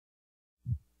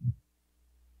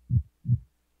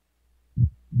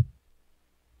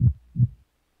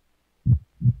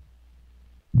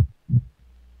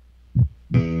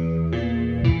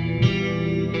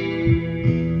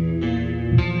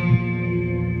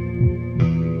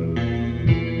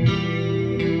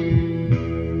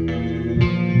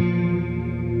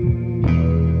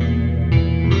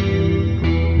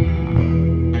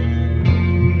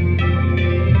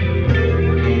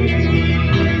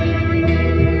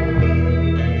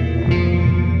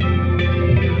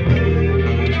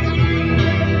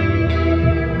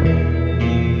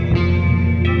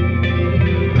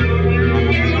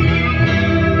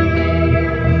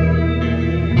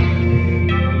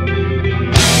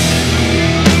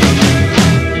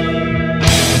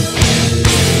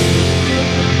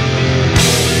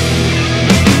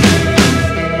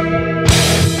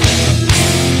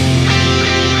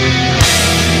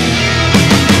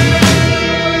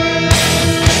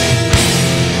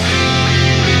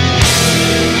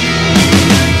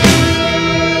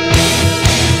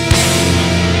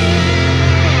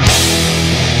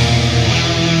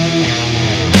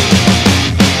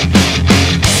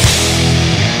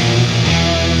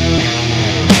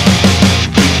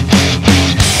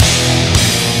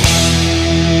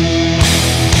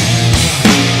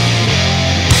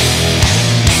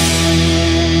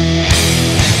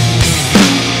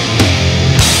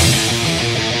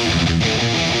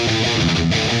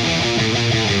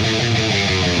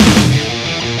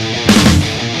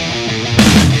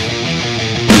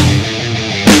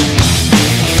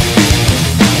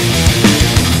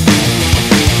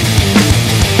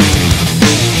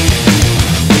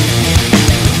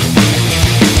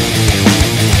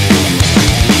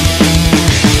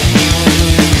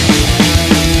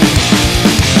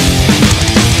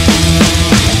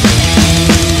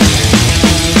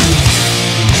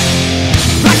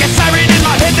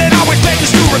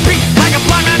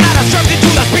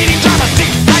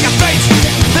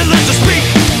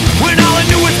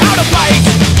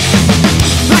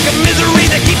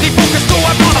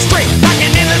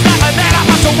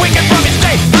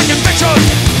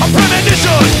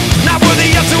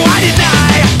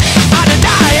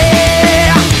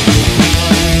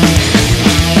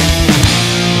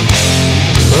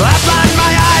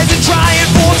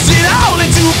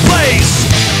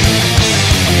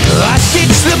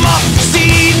stitch them up,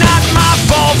 see not my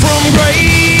fall from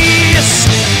grace.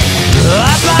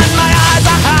 I blind my eyes,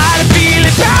 I hide a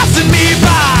feeling passing me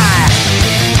by.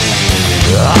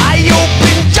 I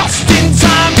open just in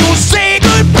time to say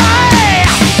goodbye.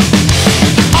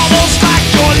 Almost like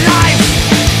your life,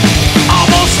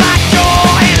 almost like your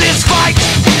endless fight.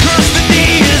 Curse the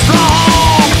day is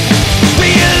long,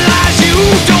 realize you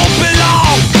don't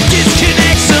belong.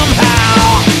 Disconnect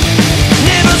somehow,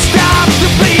 never stop the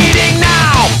bleeding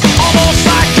now. Almost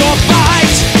like your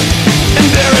fight, and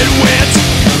there it went.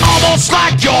 Almost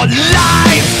like your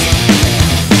life.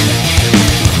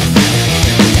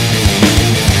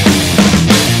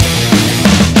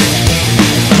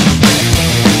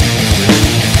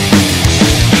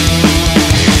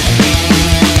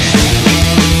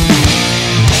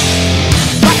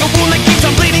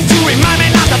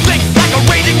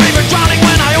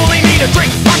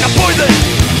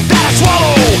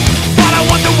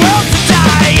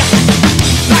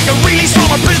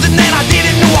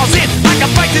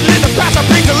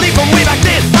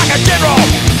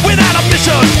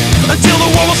 Until the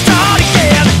war will start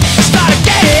again, start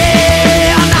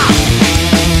again.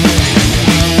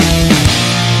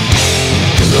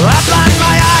 I blind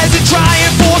my eyes and try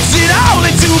and force it all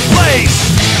into place.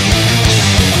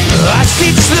 I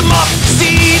stitch them up,